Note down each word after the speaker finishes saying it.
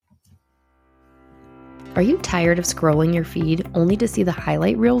Are you tired of scrolling your feed only to see the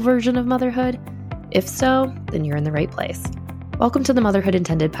highlight reel version of motherhood? If so, then you're in the right place. Welcome to the Motherhood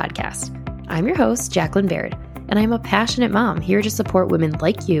Intended podcast. I'm your host, Jacqueline Baird, and I'm a passionate mom here to support women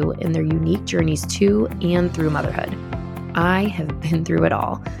like you in their unique journeys to and through motherhood. I have been through it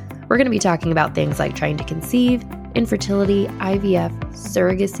all. We're going to be talking about things like trying to conceive, infertility, IVF,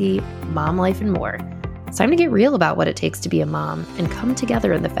 surrogacy, mom life, and more. It's time to get real about what it takes to be a mom and come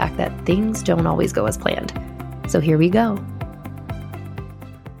together in the fact that things don't always go as planned. So here we go.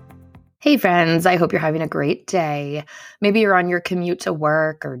 Hey friends, I hope you're having a great day. Maybe you're on your commute to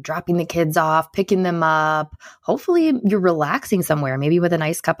work or dropping the kids off, picking them up. Hopefully you're relaxing somewhere, maybe with a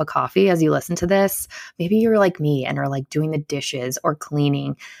nice cup of coffee as you listen to this. Maybe you're like me and are like doing the dishes or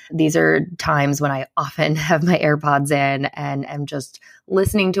cleaning. These are times when I often have my AirPods in and am just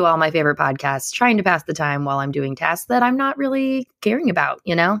listening to all my favorite podcasts, trying to pass the time while I'm doing tasks that I'm not really caring about,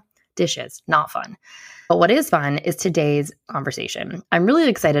 Dishes, not fun. But what is fun is today's conversation. I'm really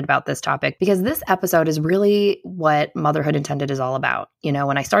excited about this topic because this episode is really what Motherhood Intended is all about.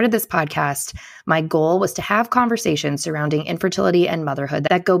 When I started this podcast, my goal was to have conversations surrounding infertility and motherhood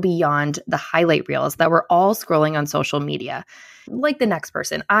that go beyond the highlight reels that we're all scrolling on social media. Like the next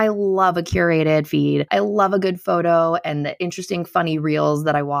person, I love a curated feed. I love a good photo and the interesting, funny reels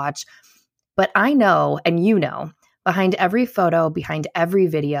that I watch. But I know, and you know, behind every photo, behind every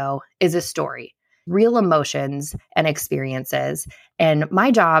video is a story. Real emotions and experiences. And my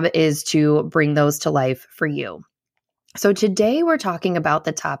job is to bring those to life for you. So today we're talking about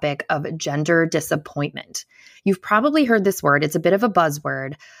the topic of gender disappointment. You've probably heard this word. It's a bit of a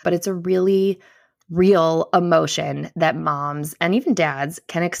buzzword, but it's a really real emotion that moms and even dads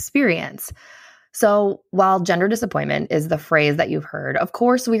can experience. So while gender disappointment is the phrase that you've heard, of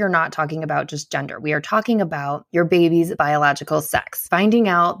course, we are not talking about just gender. We are talking about your baby's biological sex, finding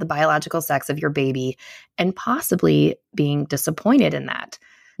out the biological sex of your baby and possibly being disappointed in that.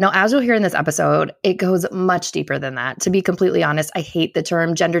 Now, as you'll hear in this episode, it goes much deeper than that. To be completely honest, I hate the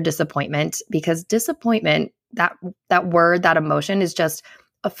term gender disappointment because disappointment, that word, that emotion is just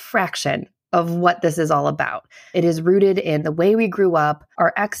a fraction of what this is all about. It is rooted in the way we grew up,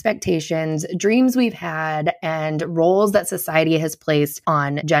 our expectations, dreams we've had, and roles that society has placed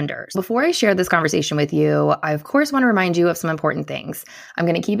on genders. Before I share this conversation with you, I of course want to remind you of some important things. I'm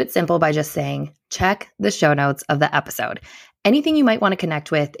going to keep it simple by just saying, check the show notes of the episode. Anything you might want to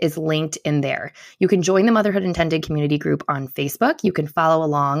connect with is linked in there. You can join the Motherhood Intended community group on Facebook. You can follow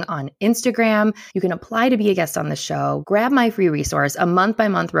along on Instagram. You can apply to be a guest on the show. Grab my free resource, a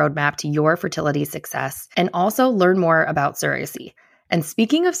month-by-month roadmap to your fertility success, and also learn more about surrogacy. And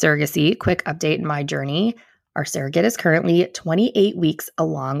speaking of surrogacy, quick update in my journey. Our surrogate is currently 28 weeks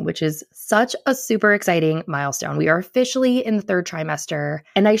along, which is such a super exciting milestone. We are officially in the third trimester,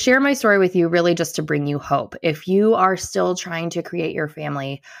 and I share my story with you really just to bring you hope. If you are still trying to create your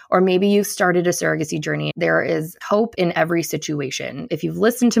family, or maybe you've started a surrogacy journey, there is hope in every situation. If you've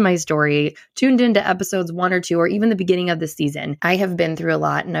listened to my story, tuned into episodes 1 or 2, or even the beginning of the season, I have been through a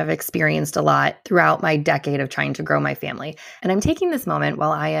lot and I've experienced a lot throughout my decade of trying to grow my family. And I'm taking this moment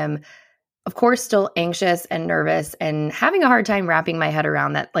while I am of course, still anxious and nervous and having a hard time wrapping my head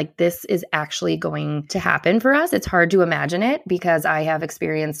around that, like, this is actually going to happen for us. It's hard to imagine it because I have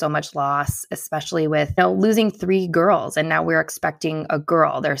experienced so much loss, especially with losing 3 girls. And now we're expecting a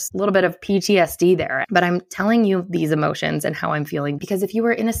girl. There's a little bit of PTSD there. But I'm telling you these emotions and how I'm feeling because if you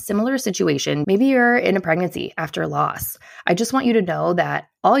were in a similar situation, maybe you're in a pregnancy after loss, I just want you to know that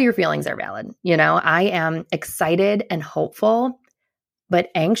all your feelings are valid. I am excited and hopeful, but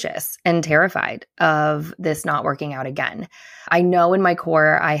anxious and terrified of this not working out again. I know in my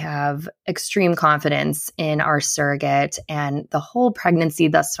core, I have extreme confidence in our surrogate, and the whole pregnancy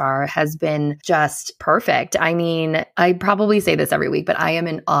thus far has been just perfect. I mean, I probably say this every week, but I am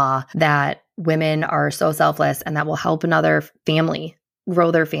in awe that women are so selfless and that will help another family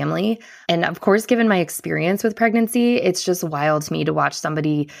grow their family. And of course, given my experience with pregnancy, it's just wild to me to watch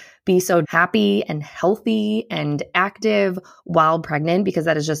somebody be so happy and healthy and active while pregnant, because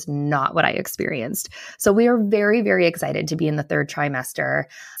that is just not what I experienced. So we are very, very excited to be in the third trimester.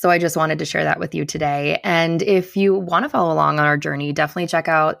 So I just wanted to share that with you today. And if you want to follow along on our journey, definitely check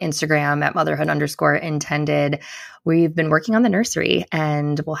out Instagram at motherhood_intended. We've been working on the nursery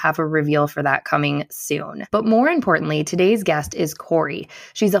and we'll have a reveal for that coming soon. But more importantly, today's guest is Corey.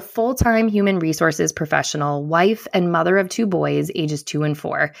 She's a full-time human resources professional, wife and mother of 2 boys, ages 2 and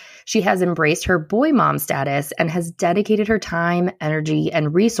 4. She has embraced her boy mom status and has dedicated her time, energy,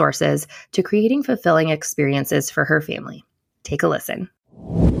 and resources to creating fulfilling experiences for her family. Take a listen.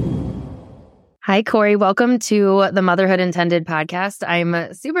 Hi, Corey. Welcome to the Motherhood Intended podcast.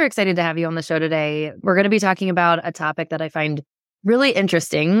 I'm super excited to have you on the show today. We're going to be talking about a topic that I find really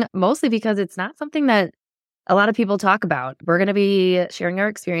interesting, mostly because it's not something that a lot of people talk about. We're going to be sharing our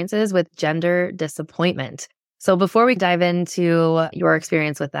experiences with gender disappointment. So before we dive into your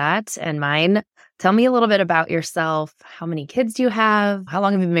experience with that and mine, tell me a little bit about yourself. How many kids do you have? How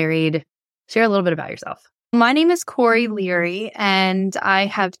long have you been married? Share a little bit about yourself. My name is Corey Leary, and I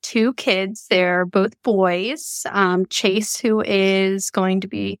have 2 kids. They're both boys. Chase, who is going to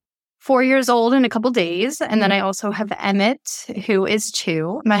be 4 years old in a couple days. And then I also have Emmett, who is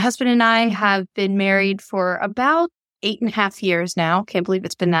 2. My husband and I have been married for about 8.5 years now. Can't believe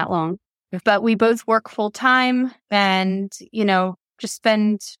it's been that long. But we both work full time and, just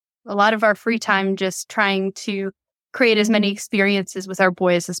spend a lot of our free time just trying to create as many experiences with our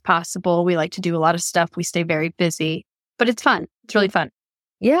boys as possible. We like to do a lot of stuff. We stay very busy, but it's fun. It's really fun.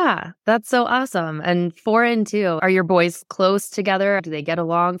 Yeah, that's so awesome. And 4 and 2, are your boys close together? Do they get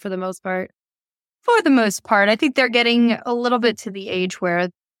along for the most part? For the most part, I think they're getting a little bit to the age where,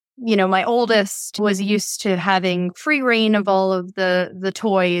 my oldest was used to having free reign of all of the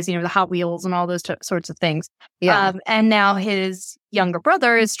toys, the Hot Wheels and all those sorts of things. Yeah. And now his younger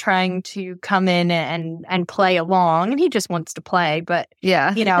brother is trying to come in and play along, and he just wants to play. But,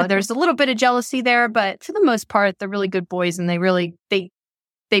 Yeah. There's a little bit of jealousy there. But for the most part, they're really good boys, and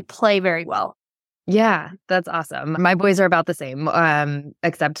they play very well. Yeah, that's awesome. My boys are about the same,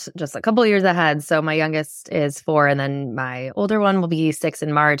 except just a couple years ahead. So my youngest is 4, and then my older one will be 6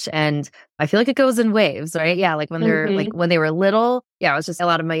 in March. And I feel like it goes in waves, right? Yeah, like when they're when they were little, it was just a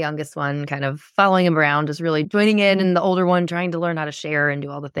lot of my youngest one kind of following him around, just really joining in, and the older one trying to learn how to share and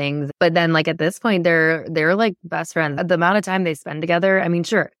do all the things. But then, like at this point, they're like best friends. The amount of time they spend together, I mean,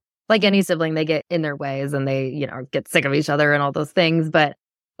 sure, like any sibling, they get in their ways and they get sick of each other and all those things, but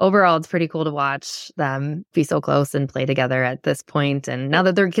overall, it's pretty cool to watch them be so close and play together at this point. And now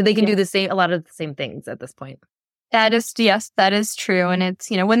that they can do a lot of the same things at this point. Yes, that is true. And it's,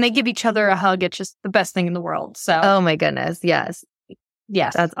 when they give each other a hug, it's just the best thing in the world. So, oh my goodness. Yes.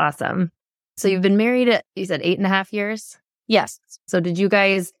 Yes. That's awesome. So you've been married, you said 8.5 years? Yes. So did you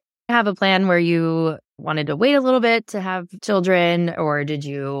guys have a plan where you wanted to wait a little bit to have children, or did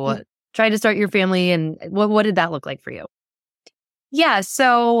you try to start your family? And what did that look like for you? Yeah,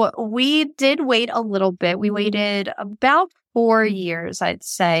 so we did wait a little bit. We waited about 4 years, I'd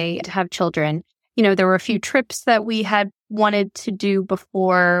say, to have children. There were a few trips that we had wanted to do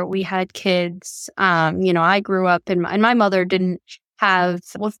before we had kids. I grew up and my mother didn't have,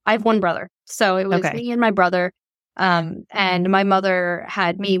 I have one brother. So it was me and my brother. And my mother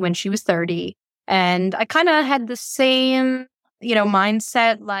had me when she was 30. And I kind of had the same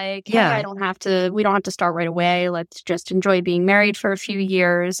mindset, like, hey, we don't have to start right away. Let's just enjoy being married for a few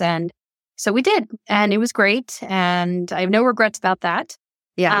years. And so we did. And it was great. And I have no regrets about that.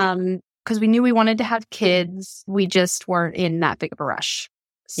 Yeah. Because we knew we wanted to have kids. We just weren't in that big of a rush.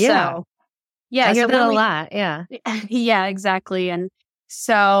 Yeah. So, yeah. I hear that a lot. Yeah. Yeah, exactly. And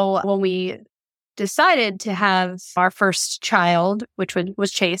so when we decided to have our first child, which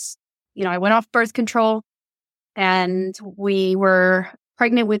was Chase, I went off birth control. And we were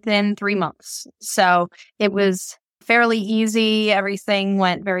pregnant within 3 months. So it was fairly easy. Everything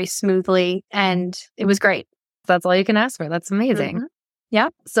went very smoothly and it was great. That's all you can ask for. That's amazing. Mm-hmm. Yeah.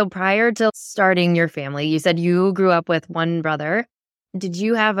 So prior to starting your family, you said you grew up with one brother. Did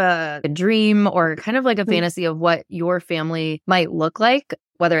you have a dream or kind of like a fantasy of what your family might look like?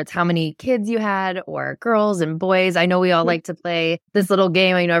 Whether it's how many kids you had or girls and boys. I know we all like to play this little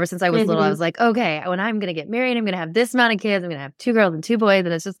game. Ever since I was little, I was like, okay, when I'm going to get married, I'm going to have this amount of kids. I'm going to have 2 girls and 2 boys.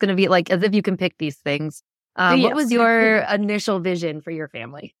 And it's just going to be like as if you can pick these things. What was your initial vision for your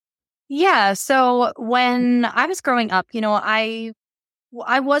family? Yeah. So when I was growing up, I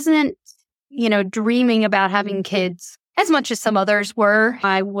wasn't, dreaming about having kids as much as some others were.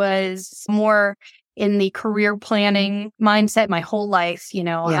 I was more in the career planning mindset my whole life.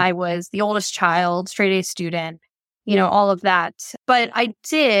 I was the oldest child, straight A student, all of that. But I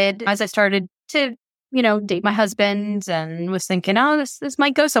did, as I started to, date my husband and was thinking, oh, this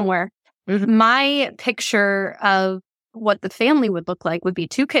might go somewhere. Mm-hmm. My picture of what the family would look like would be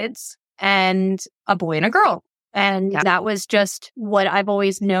 2 kids and a boy and a girl. And that was just what I've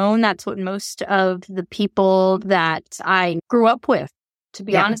always known. That's what most of the people that I grew up with, to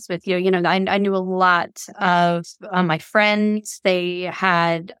be honest with you. I knew a lot of my friends. They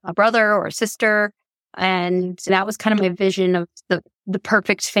had a brother or a sister. And that was kind of my vision of the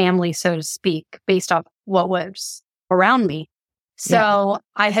perfect family, so to speak, based off what was around me. So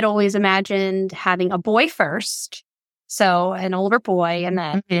I had always imagined having a boy first. So an older boy and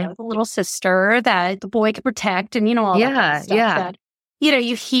then the little sister that the boy could protect and, all that kind of stuff that,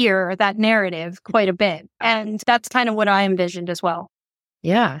 you hear that narrative quite a bit. And that's kind of what I envisioned as well.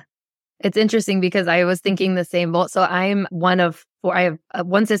 Yeah. It's interesting because I was thinking the same. So I'm one of four. I have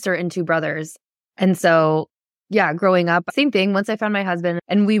one sister and two brothers. And so, yeah, growing up, same thing. Once I found my husband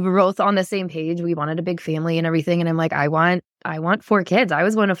and we were both on the same page, we wanted a big family and everything. And I'm like, I want 4 kids. I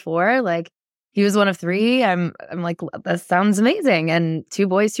was one of 4. Like, he was one of 3. I'm like, that sounds amazing. And 2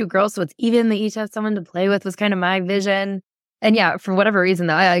 boys, 2 girls. So it's even. They each have someone to play with was kind of my vision. And yeah, for whatever reason,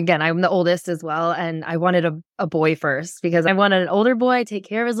 though, again, I'm the oldest as well. And I wanted a boy first because I wanted an older boy take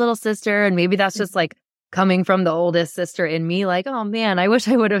care of his little sister. And maybe that's just like coming from the oldest sister in me, like, oh man, I wish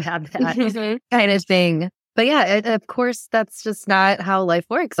I would have had that kind of thing. But yeah, of course, that's just not how life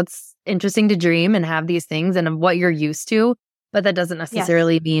works. It's interesting to dream and have these things and what you're used to. But that doesn't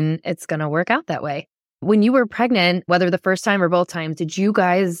necessarily mean it's going to work out that way. When you were pregnant, whether the first time or both times, did you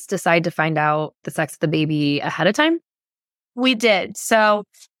guys decide to find out the sex of the baby ahead of time? We did. So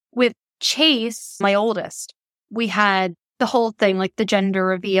with Chase, my oldest, we had the whole thing, like the gender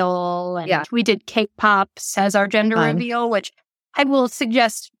reveal. And we did cake pops as our gender reveal, which I will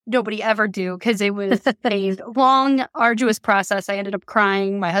suggest nobody ever do because it was a long, arduous process. I ended up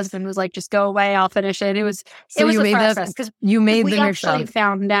crying. My husband was like, just go away. I'll finish it. It was a process because you made them yourself. We actually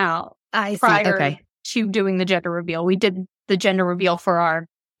found out prior to doing the gender reveal. We did the gender reveal for our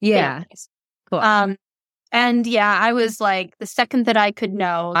families. Cool. And I was like, the second that I could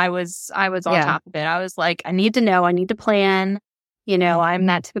know, I was on top of it. I was like, I need to know. I need to plan. I'm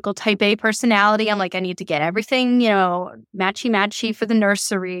that typical type A personality. I'm like, I need to get everything, matchy for the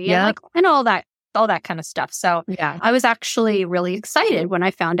nursery and all that kind of stuff. So I was actually really excited when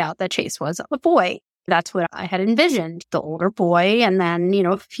I found out that Chase was a boy. That's what I had envisioned, the older boy. And then,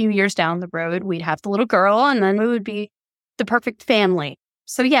 a few years down the road, we'd have the little girl and then we would be the perfect family.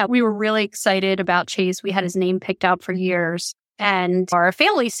 So we were really excited about Chase. We had his name picked out for years and our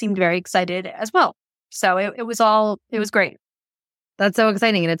family seemed very excited as well. So it was great. That's so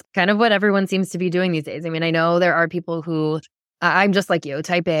exciting. And it's kind of what everyone seems to be doing these days. I mean, I know there are people who, I'm just like you,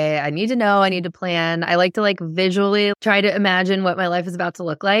 type A. I need to know, I need to plan. I like to visually try to imagine what my life is about to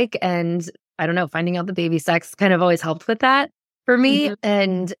look like. And I don't know, finding out the baby sex kind of always helped with that for me. Mm-hmm.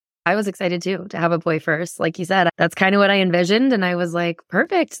 And I was excited too, to have a boy first. Like you said, that's kind of what I envisioned. And I was like,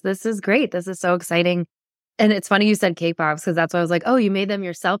 perfect. This is great. This is so exciting. And it's funny you said cake pops because that's why I was like, oh, you made them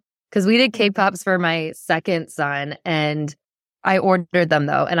yourself? Because we did cake pops for my second son and I ordered them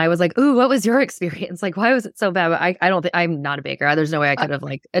though. And I was like, ooh, what was your experience? Like, why was it so bad? But I don't think I'm not a baker. There's no way I could have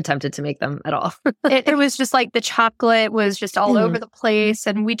attempted to make them at all. it was just like the chocolate was just all over the place.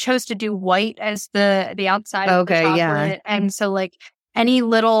 And we chose to do white as the outside of the chocolate. Yeah. And so any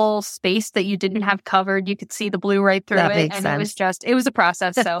little space that you didn't have covered, you could see the blue right through that it. Makes and sense. it was a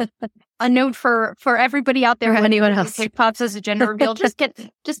process. So a note for everybody out there, anyone else cake pops as a gender reveal, just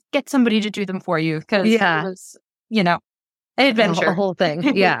get somebody to do them for you. Because it was, an adventure. A whole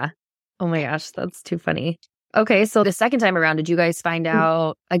thing. Yeah. Oh my gosh, that's too funny. Okay, so the second time around, did you guys find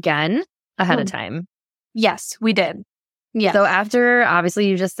out again ahead of time? Yes, we did. Yeah. So after, obviously,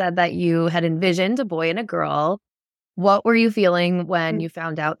 you just said that you had envisioned a boy and a girl. What were you feeling when you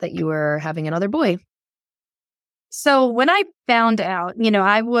found out that you were having another boy? So when I found out,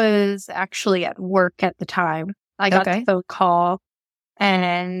 I was actually at work at the time. I got the phone call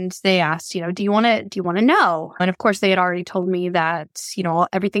and they asked, do you want to know? And of course they had already told me that,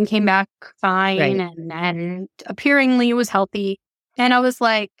 everything came back fine and appearingly it was healthy. And I was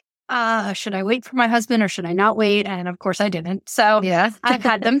like, should I wait for my husband or should I not wait? And of course I didn't. So I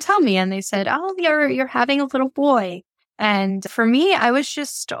had them tell me and they said, oh, you're having a little boy. And for me, I was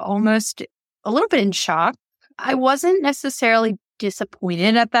just almost a little bit in shock. I wasn't necessarily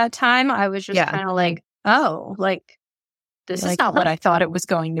disappointed at that time. I was just kind of like, oh, this is not what I thought it was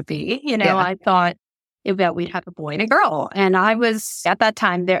going to be. I thought that we'd have a boy and a girl. And I was at that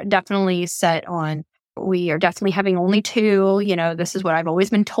time there definitely set on, we are definitely having only 2. This is what I've always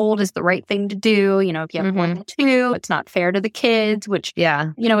been told is the right thing to do. If you have more than 2, it's not fair to the kids, which,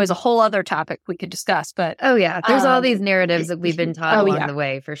 is a whole other topic we could discuss. But there's all these narratives that we've been taught along the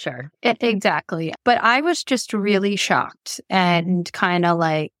way for sure. Exactly. But I was just really shocked and kind of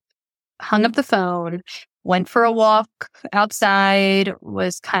hung up the phone, went for a walk outside,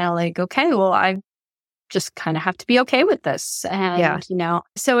 was kind of like, okay, well, I just kind of have to be okay with this. And,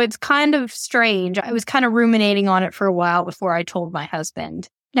 so it's kind of strange. I was kind of ruminating on it for a while before I told my husband.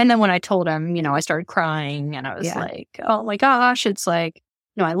 And then when I told him, I started crying and I was like, oh my gosh, it's like,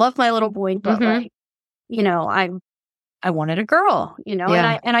 I love my little boy, but I wanted a girl,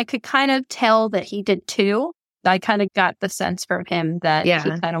 and I could kind of tell that he did too. I kind of got the sense from him that he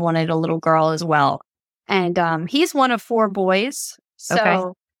Yeah. kind of wanted a little girl as well. And he's one of 4 boys. Okay.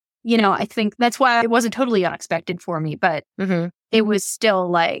 So, I think that's why it wasn't totally unexpected for me, but Mm-hmm. it was still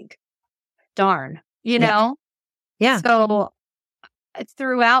like, darn, Yeah. So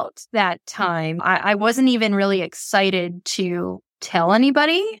throughout that time, I wasn't even really excited to tell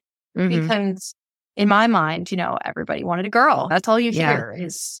anybody Mm-hmm. because in my mind, everybody wanted a girl. That's all you Yeah. hear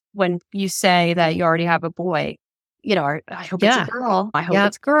is when you say that you already have a boy, I hope it's Yeah. a girl. I hope Yep.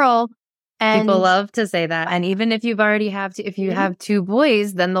 it's a girl. And People love to say that. And even if you've already if you have 2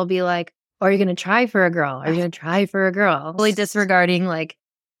 boys, then they'll be like, "Oh, are you going to try for a girl? Are you going to try for a girl?" Really disregarding like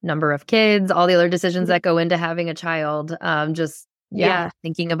number of kids, all the other decisions that go into having a child. Just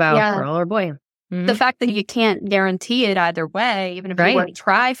thinking about girl or boy. Mm-hmm. The fact that you can't guarantee it either way, even if you were to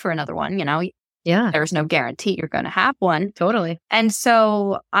try for another one, there's no guarantee you're going to have one. Totally. And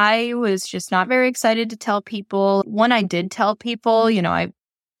so I was just not very excited to tell people. When I did tell people, I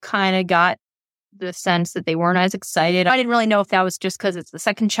kind of got the sense that they weren't as excited. I didn't really know if that was just because it's the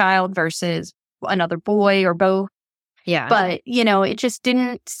second child versus another boy or both. Yeah. But, it just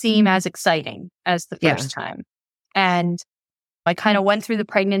didn't seem as exciting as the first time. And I kind of went through the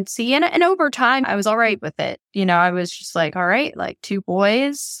pregnancy and over time I was all right with it. I was just like, all right, like 2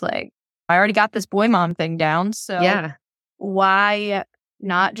 boys, like I already got this boy mom thing down. So why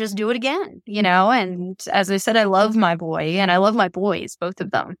not just do it again? And as I said, I love my boy and I love my boys, both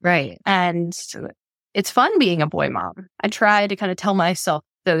of them. Right. And it's fun being a boy mom. I try to kind of tell myself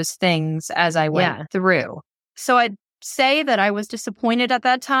those things as I went through. So I'd say that I was disappointed at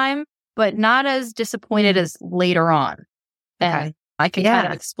that time, but not as disappointed as later on. And I can kind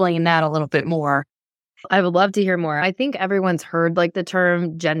of explain that a little bit more. I would love to hear more. I think everyone's heard like the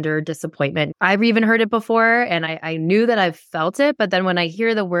term gender disappointment. I've even heard it before and I knew that I've felt it. But then when I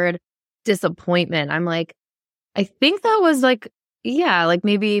hear the word disappointment, I'm like, I think that was like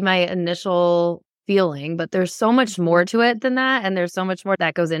maybe my initial feeling, but there's so much more to it than that. And there's so much more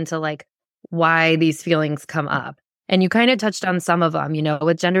that goes into like why these feelings come up. And you kind of touched on some of them,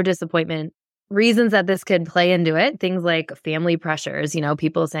 with gender disappointment. Reasons that this could play into it, things like family pressures,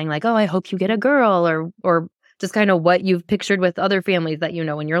 people saying like, oh, I hope you get a girl or just kind of what you've pictured with other families that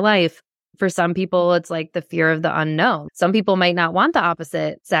in your life. For some people, it's like the fear of the unknown. Some people might not want the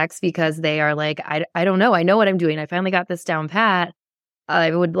opposite sex because they are like, I don't know. I know what I'm doing. I finally got this down pat.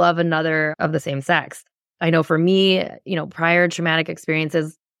 I would love another of the same sex. I know for me, prior traumatic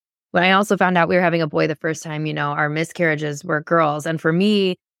experiences, when I also found out we were having a boy the first time, our miscarriages were girls. And for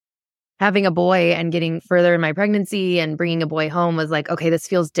me, having a boy and getting further in my pregnancy and bringing a boy home was like, okay, this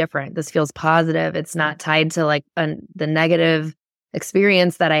feels different. This feels positive. It's not tied to like the negative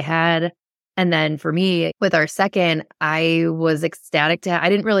experience that I had. And then for me, with our second, I was ecstatic I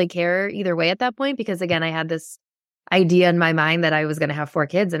didn't really care either way at that point because again, I had this idea in my mind that I was going to have 4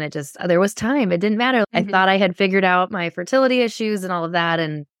 kids and there was time. It didn't matter. I thought I had figured out my fertility issues and all of that.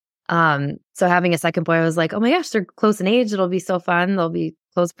 And so having a second boy, I was like, oh my gosh, they're close in age. It'll be so fun. They'll be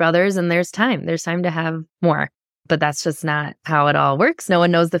close brothers and there's time to have more. But that's just not how it all works. No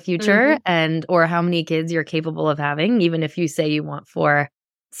one knows the future or how many kids you're capable of having, even if you say you want 4.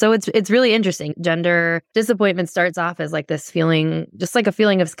 So it's really interesting. Gender disappointment starts off as like this feeling, just like a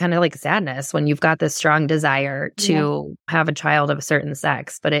feeling of kind of like sadness when you've got this strong desire to have a child of a certain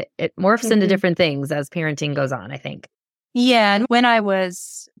sex, but it morphs into different things as parenting goes on, I think. Yeah. And when I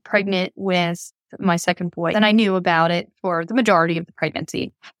was pregnant with my second boy, then I knew about it for the majority of the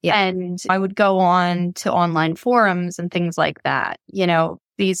pregnancy. Yeah. And I would go on to online forums and things like that.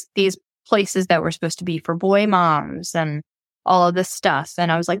 These places that were supposed to be for boy moms and all of this stuff.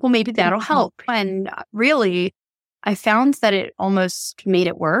 And I was like, well, maybe that'll help. And really, I found that it almost made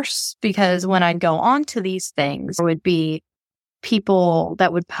it worse because when I'd go on to these things, there would be people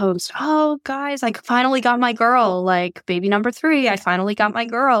that would post, oh, guys, I finally got my girl, like baby number 3, I finally got my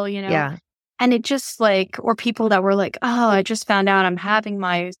girl, Yeah. And it just like, or people that were like, oh, I just found out I'm having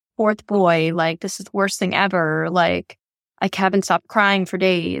my 4th boy, like this is the worst thing ever, like I haven't stopped crying for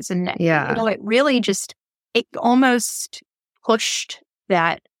days. And it really just, it almost pushed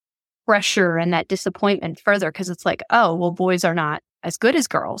that pressure and that disappointment further because it's like, oh, well, boys are not as good as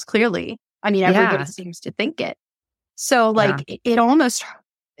girls, clearly. I mean, everybody seems to think it. So like it almost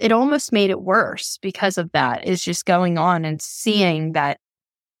made it worse because of that, is just going on and seeing that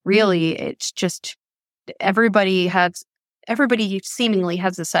really it's just everybody seemingly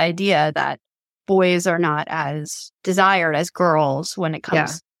has this idea that boys are not as desired as girls when it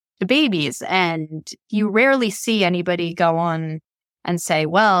comes to babies. And you rarely see anybody go on and say,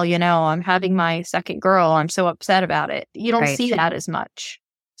 well, I'm having my second girl. I'm so upset about it. You don't see that as much.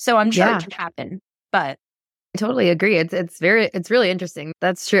 So I'm sure it can happen, but I totally agree. It's really interesting.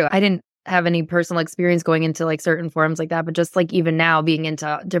 That's true. I didn't have any personal experience going into like certain forums like that, but just like even now being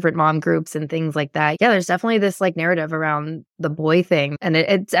into different mom groups and things like that. Yeah, there's definitely this like narrative around the boy thing. And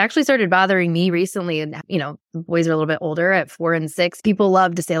it's actually started bothering me recently. And, the boys are a little bit older at 4 and 6. People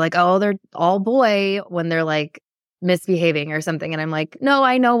love to say like, oh, they're all boy when they're like misbehaving or something. And I'm like, no,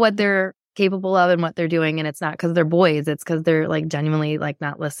 I know what they're capable of and what they're doing. And it's not because they're boys. It's because they're like genuinely like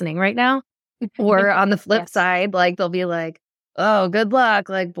not listening right now. Or on the flip side, like they'll be like, oh, good luck.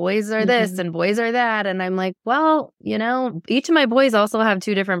 Like boys are this and boys are that. And I'm like, well, each of my boys also have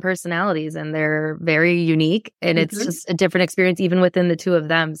 2 different personalities and they're very unique. And it's just a different experience even within the 2 of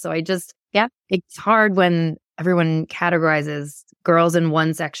them. So it's hard when everyone categorizes girls in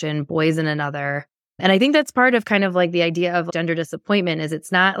one section, boys in another. And I think that's part of kind of like the idea of gender disappointment is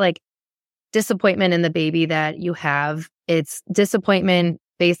it's not like disappointment in the baby that you have. It's disappointment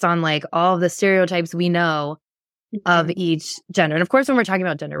based on like all of the stereotypes we know of each gender. And of course, when we're talking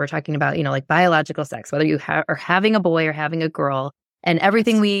about gender, we're talking about, like biological sex, whether you are having a boy or having a girl, and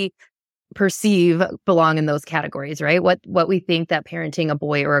everything we perceive belong in those categories, right? What we think that parenting a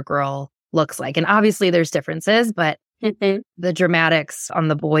boy or a girl looks like. And obviously there's differences, but the dramatics on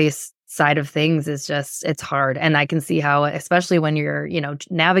the boys side of things is just, it's hard. And I can see how, especially when you're,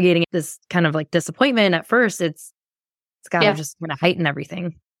 navigating this kind of like disappointment at first, it's got to just kind of heighten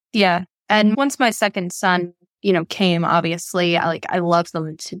everything. Yeah. And once my second son, came, obviously, I love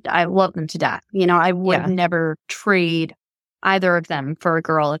them to death. I would never trade either of them for a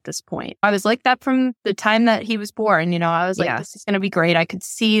girl at this point. I was like that from the time that he was born. I was like, this is going to be great. I could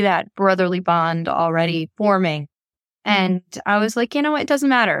see that brotherly bond already forming. And I was like, it doesn't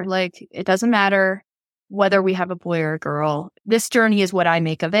matter. Like, it doesn't matter whether we have a boy or a girl. This journey is what I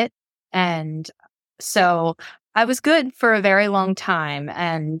make of it. And so I was good for a very long time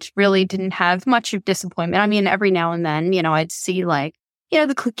and really didn't have much of disappointment. I mean, every now and then, I'd see like,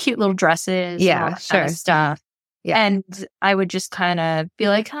 the cute little dresses, and all that kind of stuff. Yeah. And I would just kind of be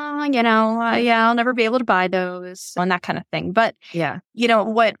like, oh, I'll never be able to buy those and that kind of thing. But,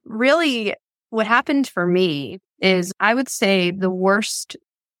 what happened for me is I would say the worst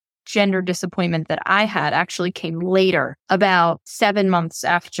gender disappointment that I had actually came later, about 7 months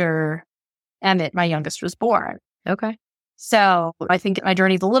after Emmett, my youngest, was born. Okay. So I think my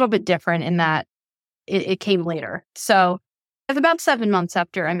journey is a little bit different in that it came later. So about 7 months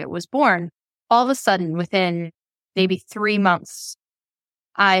after Emmett was born, all of a sudden, within maybe 3 months,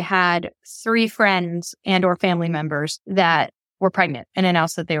 I had 3 friends and or family members that were pregnant and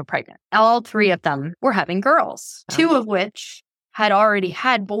announced that they were pregnant. All 3 of them were having girls, 2 of which had already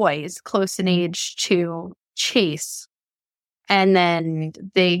had boys close in age to Chase. And then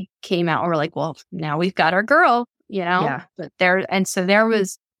they came out and were like, well, now we've got our girl, But so there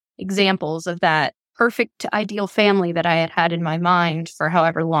was examples of that perfect ideal family that I had in my mind for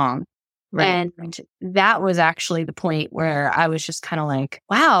however long. Right. And that was actually the point where I was just kind of like,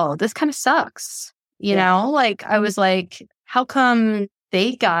 wow, this kind of sucks. Like I was like, how come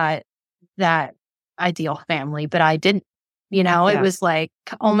they got that ideal family, but I didn't? It was like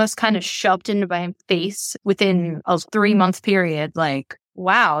almost kind of shoved into my face within a 3-month period. Like,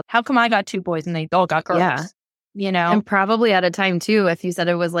 wow, how come I got 2 boys and they all got girls? Yeah. And probably at a time too, if you said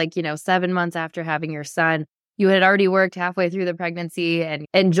it was like, 7 months after having your son, you had already worked halfway through the pregnancy and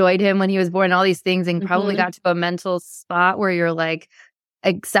enjoyed him when he was born, all these things, and probably got to a mental spot where you're like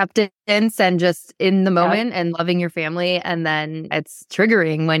acceptance and just in the moment and loving your family. And then it's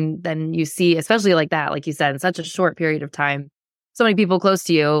triggering when then you see, especially like that, like you said, in such a short period of time, so many people close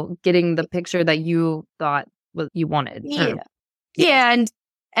to you getting the picture that you thought you wanted. Yeah.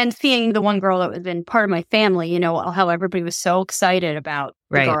 And seeing the one girl that was in part of my family, how everybody was so excited about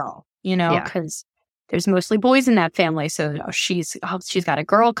the girl, because there's mostly boys in that family. So she's got a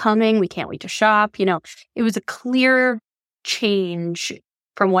girl coming. We can't wait to shop. It was a clear change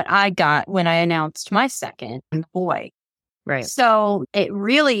from what I got when I announced my second boy. Right. So it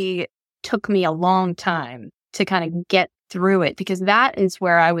really took me a long time to kind of get through it, because that is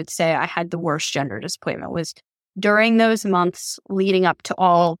where I would say I had the worst gender disappointment, was during those months leading up to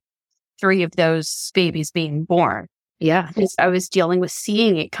all 3 of those babies being born. Yeah. I was dealing with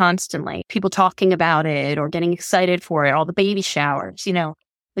seeing it constantly, people talking about it or getting excited for it, all the baby showers,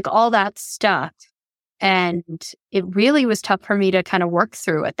 like all that stuff. And it really was tough for me to kind of work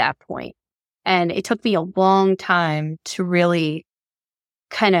through at that point. And it took me a long time to really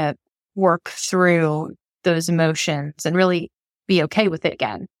kind of work through those emotions and really be okay with it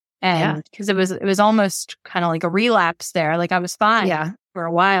again. And because it was almost kind of like a relapse there. Like I was fine for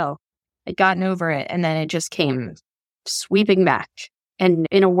a while. I'd gotten over it. And then it just came sweeping back and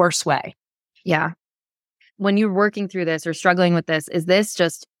in a worse way. Yeah. when you're working through this or struggling with this, is this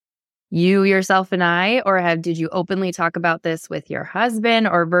just you, yourself, and I, or did you openly talk about this with your husband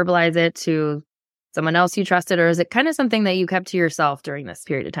or verbalize it to someone else you trusted, or is it kind of something that you kept to yourself during this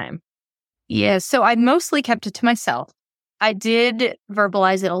period of time? Yeah, so I mostly kept it to myself. I did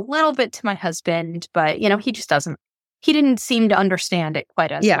verbalize it a little bit to my husband, but, he didn't seem to understand it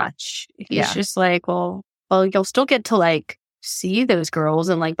quite as much. He's just like, well, you'll still get to like see those girls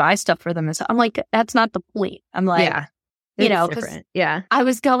and like buy stuff for them. And so I'm like, that's not the point. I'm like, different. Yeah. I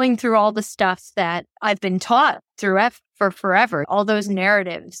was going through all the stuff that I've been taught for forever. All those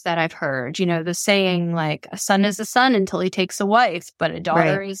narratives that I've heard, the saying like a son is a son until he takes a wife, but a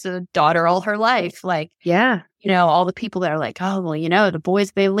daughter is a daughter all her life. Like, all the people that are like, oh, well, the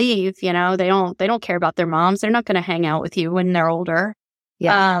boys, they leave, they don't care about their moms. They're not going to hang out with you when they're older.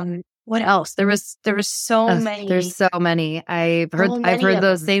 Yeah. What else? There was so many. There's so many. I've heard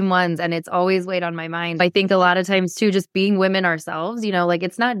those same ones, and it's always weighed on my mind. I think a lot of times too, just being women ourselves, like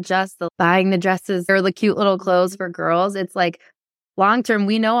it's not just the buying the dresses or the cute little clothes for girls. It's like long term,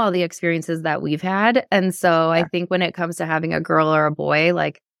 we know all the experiences that we've had. And so I think when it comes to having a girl or a boy,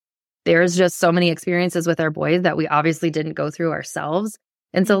 like there's just so many experiences with our boys that we obviously didn't go through ourselves.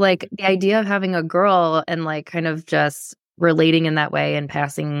 And so like the idea of having a girl and like kind of just relating in that way and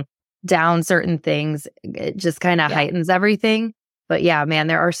passing down certain things, it just kind of heightens everything. But yeah, man,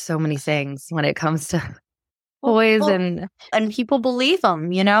 there are so many things when it comes to boys and people believe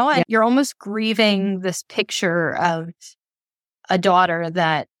them, and you're almost grieving this picture of a daughter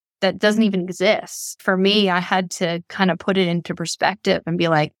that doesn't even exist. For me, I had to kind of put it into perspective and be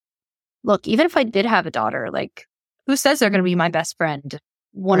like, look, even if I did have a daughter, like who says they're going to be my best friend,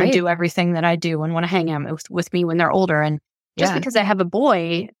 want to do everything that I do and want to hang out with me when they're older? And just because I have a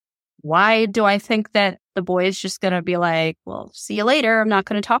boy, why do I think that the boy is just going to be like, well, see you later. I'm not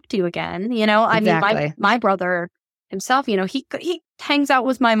going to talk to you again. I mean, my brother himself, he hangs out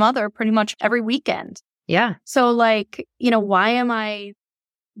with my mother pretty much every weekend. Yeah. So like, why am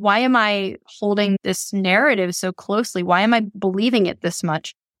I holding this narrative so closely? Why am I believing it this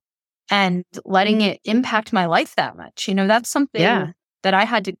much and letting it impact my life that much? That's something that I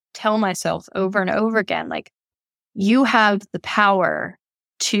had to tell myself over and over again. Like, you have the power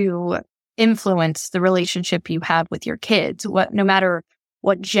to influence the relationship you have with your kids, no matter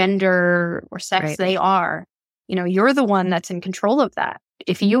what gender or sex they are. You're the one that's in control of that.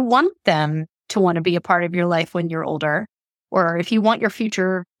 If you want them to want to be a part of your life when you're older, or if you want your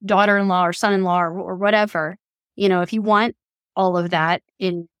future daughter-in-law or son-in-law or whatever, if you want all of that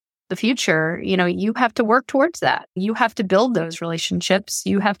in the future, you have to work towards that. You have to build those relationships.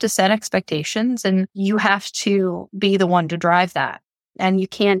 You have to set expectations, and you have to be the one to drive that. And you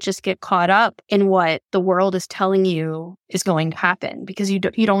can't just get caught up in what the world is telling you is going to happen, because you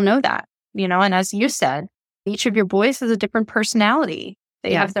don't know that, And as you said, each of your boys has a different personality.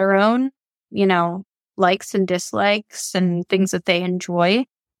 They have their own, likes and dislikes and things that they enjoy.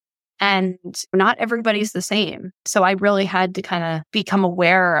 And not everybody's the same. So I really had to kind of become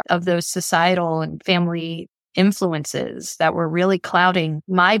aware of those societal and family influences that were really clouding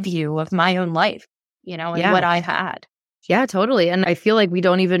my view of my own life, and what I had. Yeah, totally. And I feel like we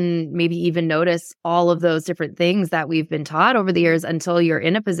don't maybe even notice all of those different things that we've been taught over the years until you're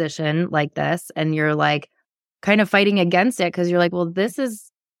in a position like this and you're like kind of fighting against it because you're like, well, this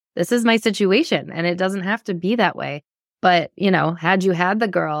is my situation and it doesn't have to be that way. But, had you had the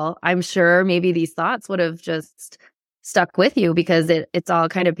girl, I'm sure maybe these thoughts would have just stuck with you because it's all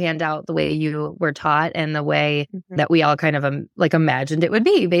kind of panned out the way you were taught and the way that we all kind of imagined it would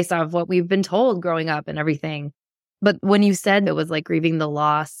be based off what we've been told growing up and everything. But when you said it was like grieving the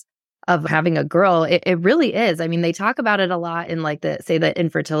loss of having a girl, it really is. I mean, they talk about it a lot in like the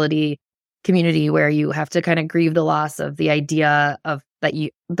infertility community where you have to kind of grieve the loss of the idea of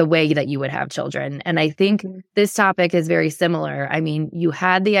the way that you would have children. And I think this topic is very similar. I mean, you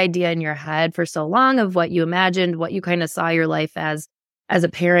had the idea in your head for so long of what you imagined, what you kind of saw your life as a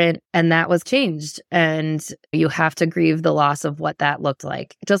parent, and that was changed. And you have to grieve the loss of what that looked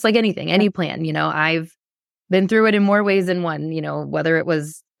like, just like anything, any plan. I've been through it in more ways than one, whether it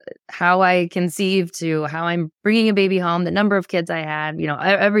was how I conceived to how I'm bringing a baby home, the number of kids I had,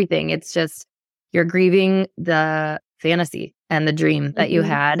 everything. It's just you're grieving the fantasy and the dream that you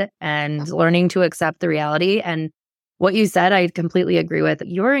had and learning to accept the reality. And what you said, I completely agree with.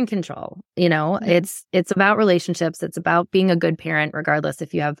 You're in control. It's about relationships. It's about being a good parent, regardless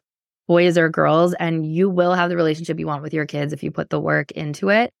if you have boys or girls, and you will have the relationship you want with your kids if you put the work into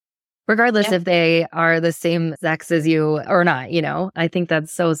it, regardless if they are the same sex as you or not. I think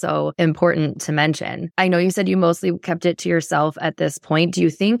that's so important to mention. I know you said you mostly kept it to yourself at this point. Do you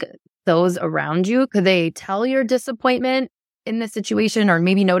think those around you, could they tell your disappointment in this situation, or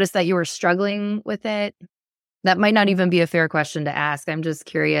maybe notice that you were struggling with it? That might not even be a fair question to ask. I'm just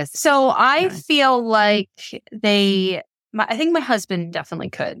curious. So I feel like I think my husband definitely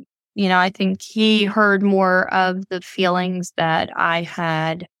could. I think he heard more of the feelings that I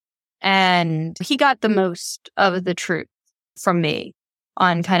had, and he got the most of the truth from me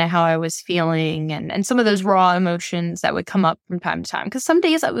on kind of how I was feeling and some of those raw emotions that would come up from time to time. Because some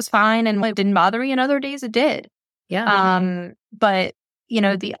days I was fine and it didn't bother me, and other days it did. Yeah. But,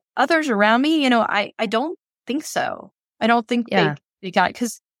 the others around me, I don't think so. I don't think they got,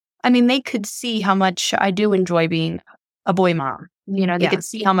 because, they could see how much I do enjoy being a boy mom. They could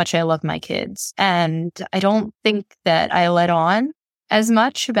see how much I love my kids. And I don't think that I let on as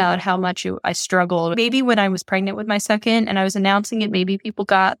much about how much I struggled. Maybe when I was pregnant with my second and I was announcing it, maybe people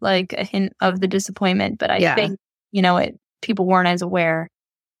got like a hint of the disappointment. But I think, people weren't as aware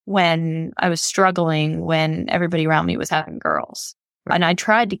when I was struggling, when everybody around me was having girls. Right. And I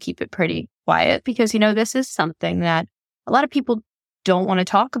tried to keep it pretty quiet because, this is something that a lot of people don't want to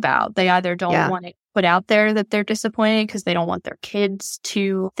talk about. They either don't want to put out there that they're disappointed because they don't want their kids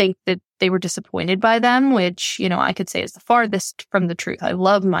to think that they were disappointed by them, which, I could say is the farthest from the truth. I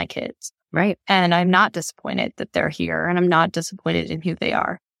love my kids. Right. And I'm not disappointed that they're here, and I'm not disappointed in who they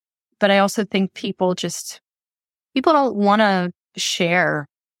are. But I also think people don't want to share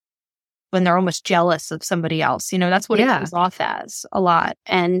when they're almost jealous of somebody else. That's what it comes off as a lot.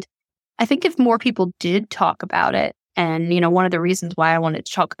 And I think if more people did talk about it, and, one of the reasons why I wanted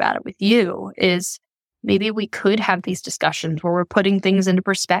to talk about it with you is maybe we could have these discussions where we're putting things into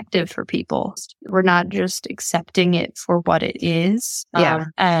perspective for people. We're not just accepting it for what it is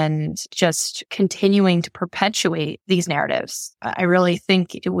and just continuing to perpetuate these narratives. I really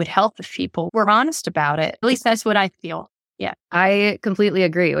think it would help if people were honest about it. At least that's what I feel. Yeah, I completely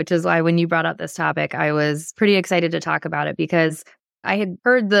agree, which is why when you brought up this topic, I was pretty excited to talk about it because I had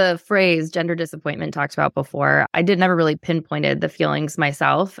heard the phrase gender disappointment talked about before. I never really pinpointed the feelings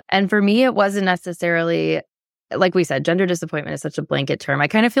myself. And for me, it wasn't necessarily, like we said, gender disappointment is such a blanket term. I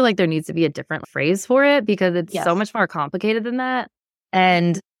kind of feel like there needs to be a different phrase for it because it's so much more complicated than that.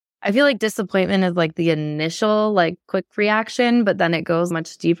 And I feel like disappointment is like the initial, like quick reaction, but then it goes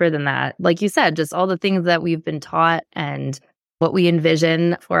much deeper than that. Like you said, just all the things that we've been taught and what we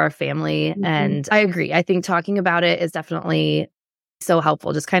envision for our family. Mm-hmm. And I agree. I think talking about it is definitely so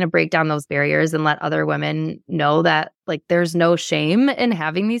helpful. Just kind of break down those barriers and let other women know that like there's no shame in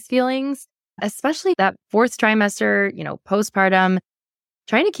having these feelings, especially that fourth trimester, postpartum.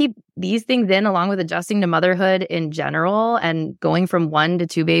 Trying to keep these things in along with adjusting to motherhood in general and going from 1 to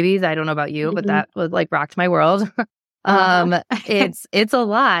 2 babies. I don't know about you, but that was like rocked my world. It's a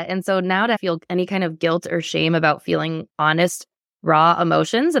lot. And so now to feel any kind of guilt or shame about feeling honest, raw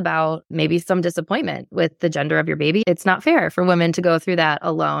emotions about maybe some disappointment with the gender of your baby, it's not fair for women to go through that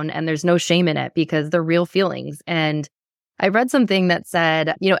alone. And there's no shame in it because they're real feelings. And I read something that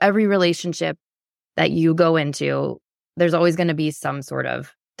said, every relationship that you go into, there's always going to be some sort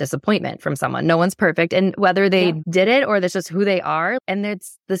of disappointment from someone. No one's perfect. And whether they did it or that's just who they are. And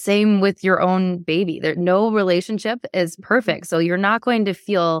it's the same with your own baby. No relationship is perfect. So you're not going to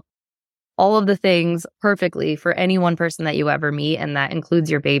feel all of the things perfectly for any one person that you ever meet. And that includes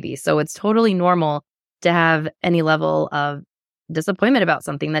your baby. So it's totally normal to have any level of disappointment about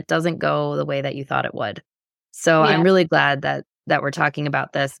something that doesn't go the way that you thought it would. So I'm really glad that we're talking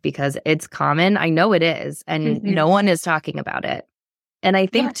about this because it's common. I know it is. And no one is talking about it. And I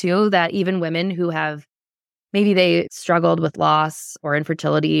think too that even women who have maybe they struggled with loss or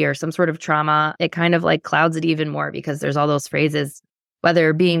infertility or some sort of trauma, it kind of like clouds it even more because there's all those phrases,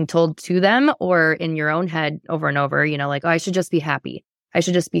 whether being told to them or in your own head over and over, like, oh, I should just be happy. I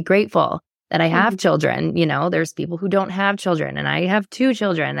should just be grateful that I have children. There's people who don't have children and I have 2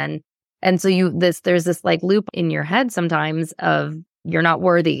 children. And so there's this like loop in your head sometimes of you're not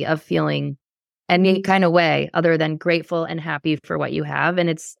worthy of feeling any kind of way other than grateful and happy for what you have. And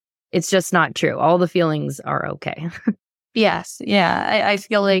it's just not true. All the feelings are okay. Yes. Yeah. I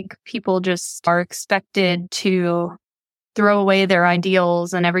feel like people just are expected to throw away their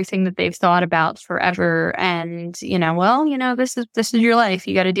ideals and everything that they've thought about forever. And, this is your life.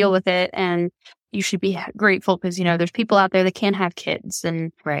 You got to deal with it. And you should be grateful because, there's people out there that can't have kids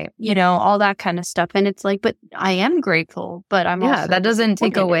and, all that kind of stuff. And it's like, but I am grateful, but I'm also that doesn't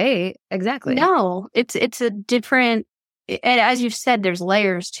take away. Exactly. No, it's a different, and as you've said, there's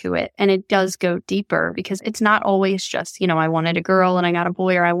layers to it and it does go deeper because it's not always just, I wanted a girl and I got a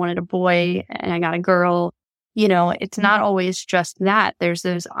boy, or I wanted a boy and I got a girl. It's not always just that. There's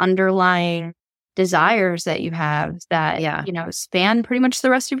those underlying desires that you have that, Yeah. span pretty much the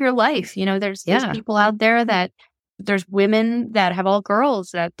rest of your life. There's people out there that there's women that have all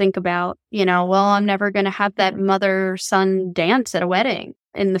girls that think about, well, I'm never going to have that mother-son dance at a wedding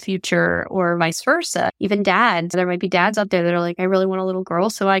in the future, or vice versa. Even dads, there might be dads out there that are like, I really want a little girl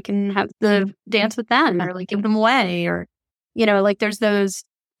so I can have the dance with them, or like give them away, or, like there's those.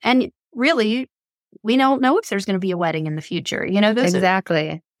 And really, we don't know if there's going to be a wedding in the future.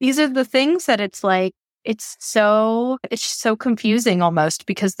 Exactly. These are the things that it's like, it's so confusing almost,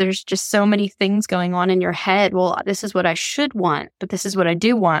 because there's just so many things going on in your head. Well, this is what I should want, but this is what I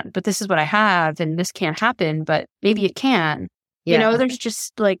do want, but this is what I have, and this can't happen, but maybe it can. Yeah. There's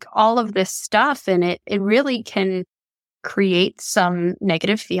just like all of this stuff, and it really can create some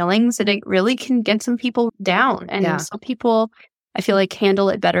negative feelings, and it really can get some people down. And some people, I feel like, handle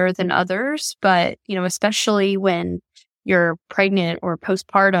it better than others. But, especially when you're pregnant or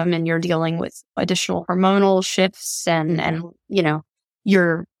postpartum and you're dealing with additional hormonal shifts and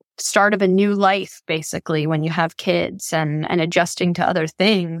your start of a new life, basically, when you have kids and adjusting to other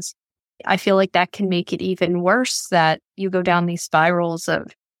things, I feel like that can make it even worse, that you go down these spirals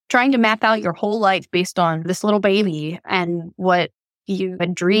of trying to map out your whole life based on this little baby and what you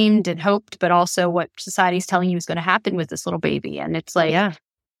had dreamed and hoped, but also what society's telling you is going to happen with this little baby. And it's like,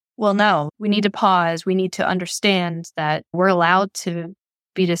 well, no, we need to pause. We need to understand that we're allowed to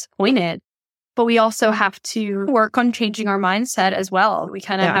be disappointed, but we also have to work on changing our mindset as well. We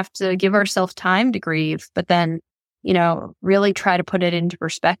kind of have to give ourselves time to grieve, but then, really try to put it into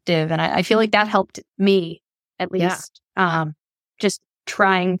perspective. And I feel like that helped me, at least, just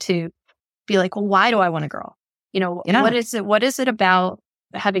trying to be like, well, why do I want a girl? What is it about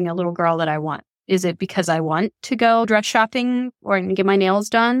having a little girl that I want? Is it because I want to go dress shopping or get my nails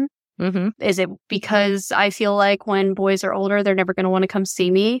done? Mm-hmm. Is it because I feel like when boys are older, they're never going to want to come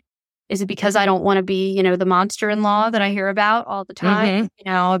see me? Is it because I don't want to be, the monster-in-law that I hear about all the time?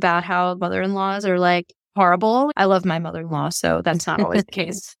 About how mother-in-laws are like horrible. I love my mother-in-law, so that's not always the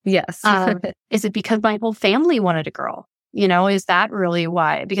case. Yes. Is it because my whole family wanted a girl? Is that really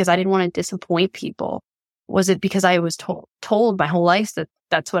why? Because I didn't want to disappoint people. Was it because I was told my whole life that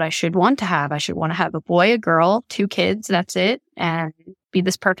that's what I should want to have? I should want to have a boy, a girl, 2 kids, that's it, and be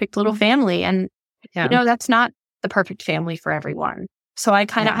this perfect little family. And, that's not the perfect family for everyone. So I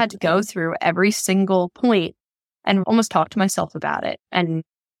kind of had to go through every single point and almost talk to myself about it and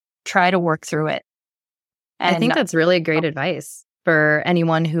try to work through it. And I think that's really great advice for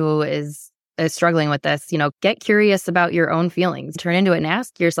anyone who is struggling with this. Get curious about your own feelings. Turn into it and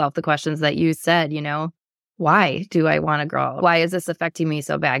ask yourself the questions that you said, why do I want a girl? Why is this affecting me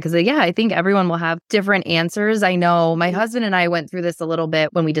so bad? Because I think everyone will have different answers. I know my husband and I went through this a little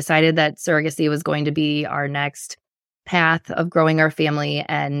bit when we decided that surrogacy was going to be our next path of growing our family.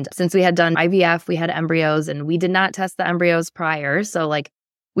 And since we had done IVF, we had embryos, and we did not test the embryos prior. So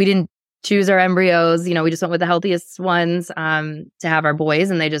we didn't choose our embryos. We just went with the healthiest ones to have our boys,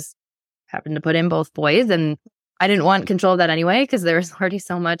 and they just happened to put in both boys. And I didn't want control of that anyway, because there was already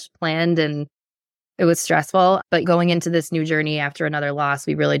so much planned and it was stressful. But going into this new journey after another loss,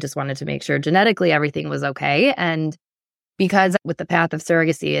 we really just wanted to make sure genetically everything was okay. And because with the path of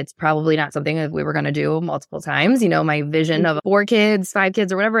surrogacy, it's probably not something that we were going to do multiple times. My vision of 4 kids, 5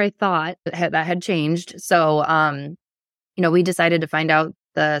 kids, or whatever I thought that had changed. So, we decided to find out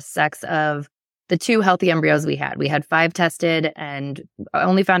the sex of the 2 healthy embryos we had. We had 5 tested and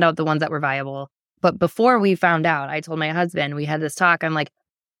only found out the ones that were viable. But before we found out, I told my husband, we had this talk. I'm like,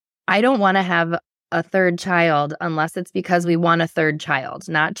 I don't want to have a 3rd child unless it's because we want a 3rd child,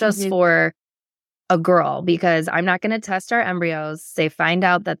 not just for a girl, because I'm not going to test our embryos, say, find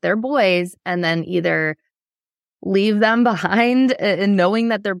out that they're boys, and then either leave them behind and knowing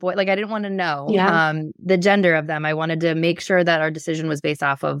that they're boys. I didn't want to know the gender of them. I wanted to make sure that our decision was based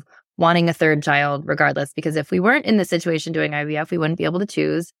off of wanting a 3rd child regardless, because if we weren't in the situation doing IVF, we wouldn't be able to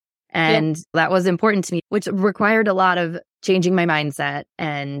choose. And that was important to me, which required a lot of changing my mindset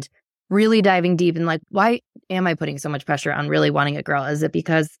and really diving deep in why am I putting so much pressure on really wanting a girl? Is it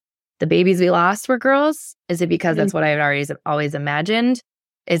because the babies we lost were girls? Is it because that's what I had always imagined?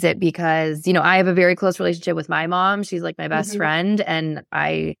 Is it because, I have a very close relationship with my mom. She's like my best friend. And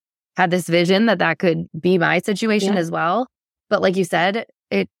I had this vision that could be my situation as well. But like you said,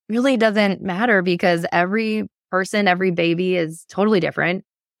 it really doesn't matter, because every person, every baby is totally different.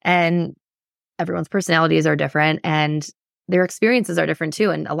 And everyone's personalities are different. And their experiences are different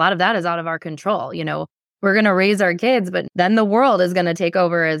too. And a lot of that is out of our control. We're going to raise our kids, but then the world is going to take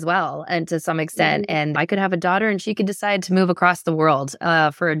over as well. And to some extent, and I could have a daughter and she could decide to move across the world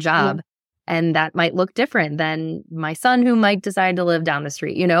for a job. And that might look different than my son who might decide to live down the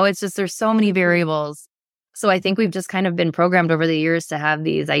street. It's just there's so many variables. So I think we've just kind of been programmed over the years to have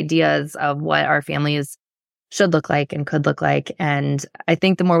these ideas of what our families should look like and could look like. And I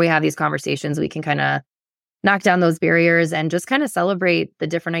think the more we have these conversations, we can kind of knock down those barriers and just kind of celebrate the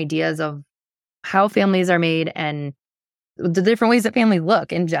different ideas of how families are made and the different ways that families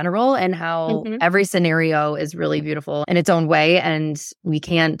look in general, and how every scenario is really beautiful in its own way. And we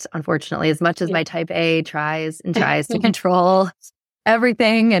can't, unfortunately, as much as my type A tries to control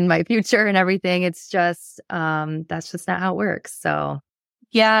everything and my future and everything, it's just, that's just not how it works. So.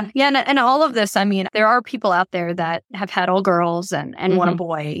 Yeah. And all of this, I mean, there are people out there that have had all girls and want a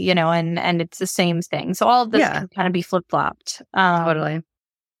boy, and it's the same thing. So all of this can kind of be flip-flopped. Totally.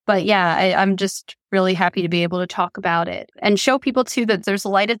 But yeah, I'm just really happy to be able to talk about it and show people too that there's a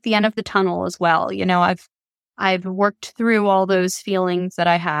light at the end of the tunnel as well. I've worked through all those feelings that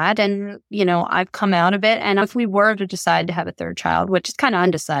I had, and, I've come out of it. And if we were to decide to have a third child, which is kind of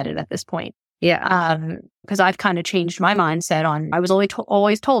undecided at this point. Yeah. Because I've kind of changed my mindset on, I was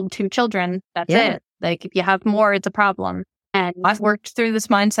always told 2 children, that's it. Like, if you have more, it's a problem. And I've worked through this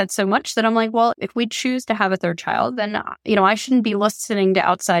mindset so much that I'm like, well, if we choose to have a third child, then, I shouldn't be listening to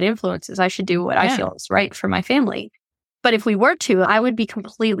outside influences. I should do what I feel is right for my family. But if we were to, I would be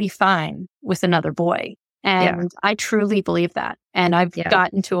completely fine with another boy. And I truly believe that. And I've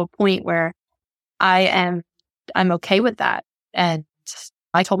gotten to a point where I'm okay with that. And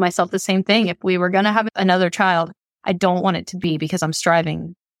I told myself the same thing. If we were going to have another child, I don't want it to be because I'm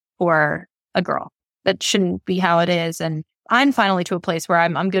striving for a girl. That shouldn't be how it is. And I'm finally to a place where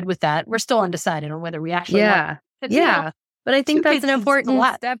I'm good with that. We're still undecided on whether we actually want it. But I think that's an important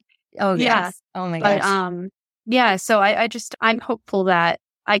step. Oh, yes. Oh my gosh. But so I'm hopeful that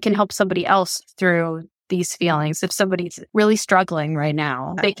I can help somebody else through these feelings. If somebody's really struggling right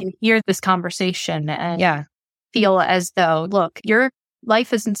now, they can hear this conversation and feel as though, look, your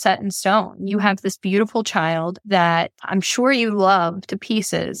life isn't set in stone. You have this beautiful child that I'm sure you love to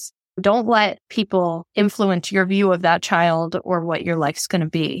pieces. Don't let people influence your view of that child or what your life's going to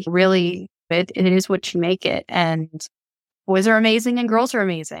be. Really, it is what you make it. And boys are amazing and girls are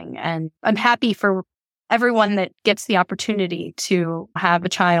amazing. And I'm happy for everyone that gets the opportunity to have a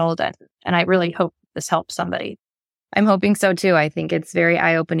child. And I really hope this helps somebody. I'm hoping so too. I think it's very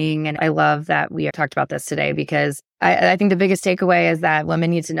eye-opening. And I love that we talked about this today, because I think the biggest takeaway is that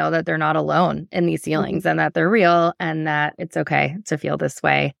women need to know that they're not alone in these feelings and that they're real and that it's okay to feel this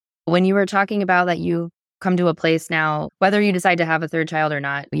way. When you were talking about that you come to a place now, whether you decide to have a third child or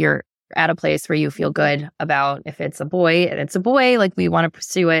not, you're at a place where you feel good about if it's a boy and it's a boy, like we want to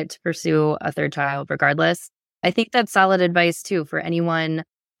pursue a third child regardless. I think that's solid advice too for anyone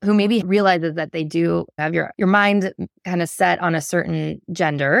who maybe realizes that they do have your mind kind of set on a certain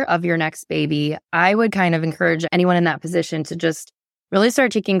gender of your next baby. I would kind of encourage anyone in that position to just really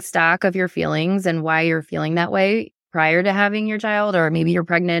start taking stock of your feelings and why you're feeling that way prior to having your child, or maybe you're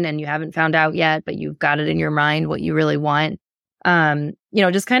pregnant and you haven't found out yet, but you've got it in your mind what you really want.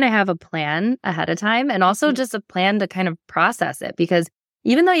 Just kind of have a plan ahead of time, and also just a plan to kind of process it. Because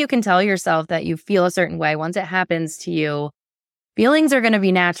even though you can tell yourself that you feel a certain way, once it happens to you, feelings are going to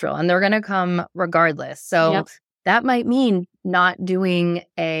be natural and they're going to come regardless. So that might mean not doing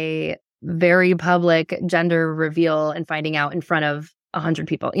a very public gender reveal and finding out in front of 100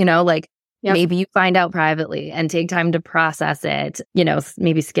 people, maybe you find out privately and take time to process it,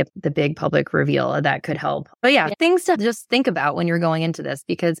 maybe skip the big public reveal. That could help. But things to just think about when you're going into this,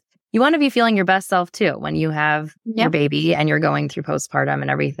 because you want to be feeling your best self too when you have your baby and you're going through postpartum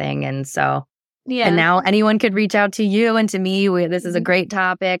and everything. And so, and now anyone could reach out to you and to me. This is a great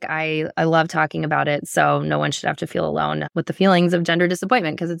topic. I love talking about it. So no one should have to feel alone with the feelings of gender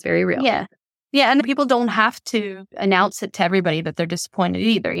disappointment, because it's very real. Yeah, and people don't have to announce it to everybody that they're disappointed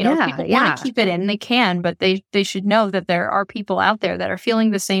either. If people want to keep it in, they can, but they should know that there are people out there that are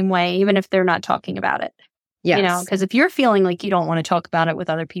feeling the same way, even if they're not talking about it. Yes. Because if you're feeling like you don't want to talk about it with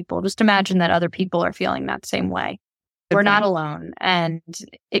other people, just imagine that other people are feeling that same way. We're not alone. And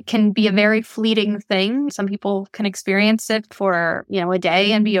it can be a very fleeting thing. Some people can experience it for, a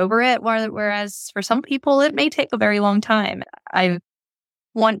day and be over it, whereas for some people, it may take a very long time. I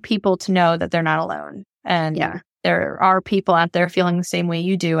want people to know that they're not alone. And there are people out there feeling the same way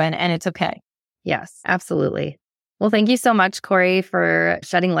you do, and it's okay. Yes, absolutely. Well, thank you so much, Corey, for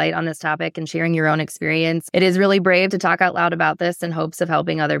shedding light on this topic and sharing your own experience. It is really brave to talk out loud about this in hopes of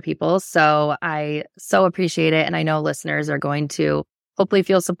helping other people. So I so appreciate it. And I know listeners are going to hopefully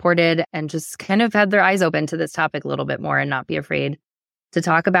feel supported and just kind of have their eyes open to this topic a little bit more and not be afraid to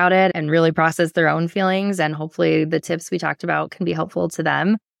talk about it and really process their own feelings. And hopefully the tips we talked about can be helpful to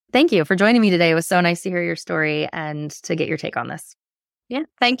them. Thank you for joining me today. It was so nice to hear your story and to get your take on this. Yeah,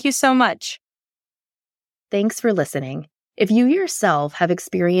 thank you so much. Thanks for listening. If you yourself have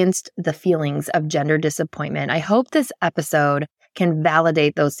experienced the feelings of gender disappointment, I hope this episode can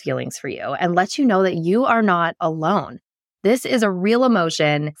validate those feelings for you and let you know that you are not alone. This is a real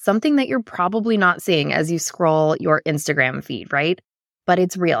emotion, something that you're probably not seeing as you scroll your Instagram feed, right? But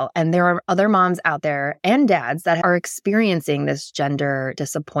it's real. And there are other moms out there and dads that are experiencing this gender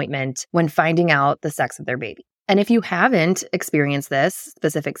disappointment when finding out the sex of their baby. And if you haven't experienced this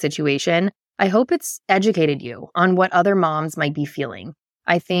specific situation, I hope it's educated you on what other moms might be feeling.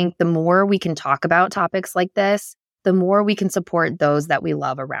 I think the more we can talk about topics like this, the more we can support those that we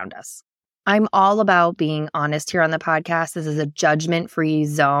love around us. I'm all about being honest here on the podcast. This is a judgment-free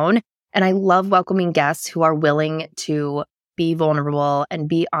zone. And I love welcoming guests who are willing to be vulnerable and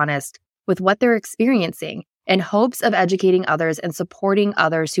be honest with what they're experiencing in hopes of educating others and supporting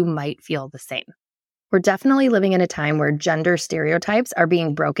others who might feel the same. We're definitely living in a time where gender stereotypes are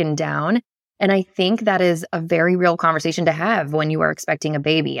being broken down. And I think that is a very real conversation to have when you are expecting a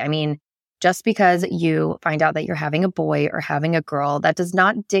baby. I mean, just because you find out that you're having a boy or having a girl, that does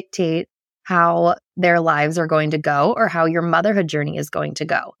not dictate how their lives are going to go or how your motherhood journey is going to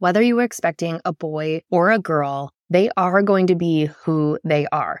go. Whether you were expecting a boy or a girl, they are going to be who they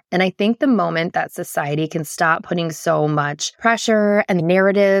are. And I think the moment that society can stop putting so much pressure and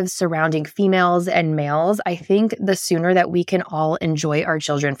narratives surrounding females and males, I think the sooner that we can all enjoy our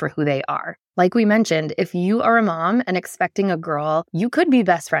children for who they are. Like we mentioned, if you are a mom and expecting a girl, you could be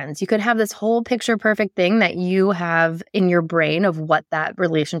best friends. You could have this whole picture perfect thing that you have in your brain of what that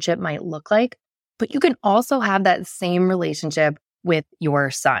relationship might look like. But you can also have that same relationship with your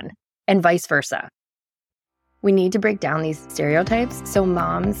son and vice versa. We need to break down these stereotypes so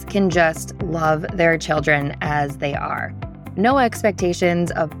moms can just love their children as they are. No expectations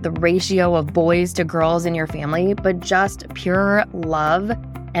of the ratio of boys to girls in your family, but just pure love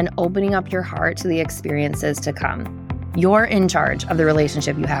and opening up your heart to the experiences to come. You're in charge of the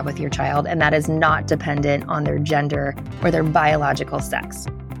relationship you have with your child, and that is not dependent on their gender or their biological sex.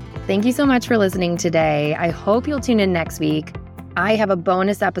 Thank you so much for listening today. I hope you'll tune in next week. I have a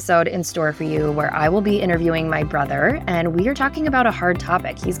bonus episode in store for you where I will be interviewing my brother, and we are talking about a hard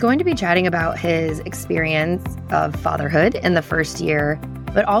topic. He's going to be chatting about his experience of fatherhood in the first year,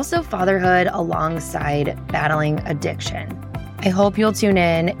 but also fatherhood alongside battling addiction. I hope you'll tune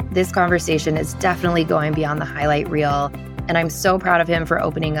in. This conversation is definitely going beyond the highlight reel, and I'm so proud of him for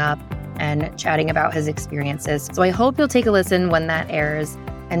opening up and chatting about his experiences. So I hope you'll take a listen when that airs.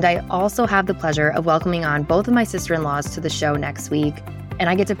 And I also have the pleasure of welcoming on both of my sister-in-laws to the show next week. And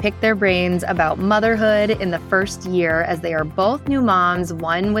I get to pick their brains about motherhood in the first year, as they are both new moms,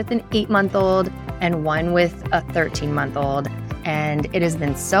 one with an 8-month-old and one with a 13-month-old. And it has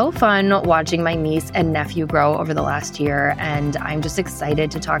been so fun watching my niece and nephew grow over the last year. And I'm just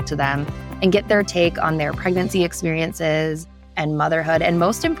excited to talk to them and get their take on their pregnancy experiences and motherhood. And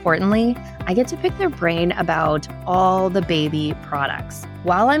most importantly, I get to pick their brain about all the baby products.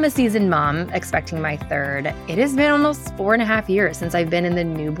 While I'm a seasoned mom expecting my third, it has been almost 4.5 years since I've been in the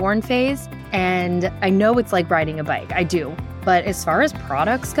newborn phase. And I know it's like riding a bike. I do. But as far as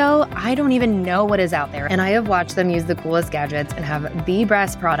products go, I don't even know what is out there. And I have watched them use the coolest gadgets and have the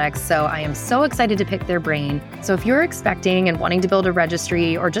best products. So I am so excited to pick their brain. So if you're expecting and wanting to build a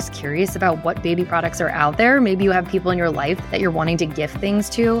registry or just curious about what baby products are out there, maybe you have people in your life that you're wanting to gift things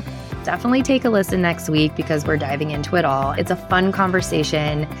to, definitely take a listen next week because we're diving into it all. It's a fun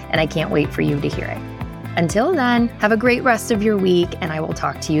conversation and I can't wait for you to hear it. Until then, have a great rest of your week and I will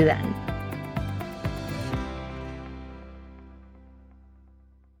talk to you then.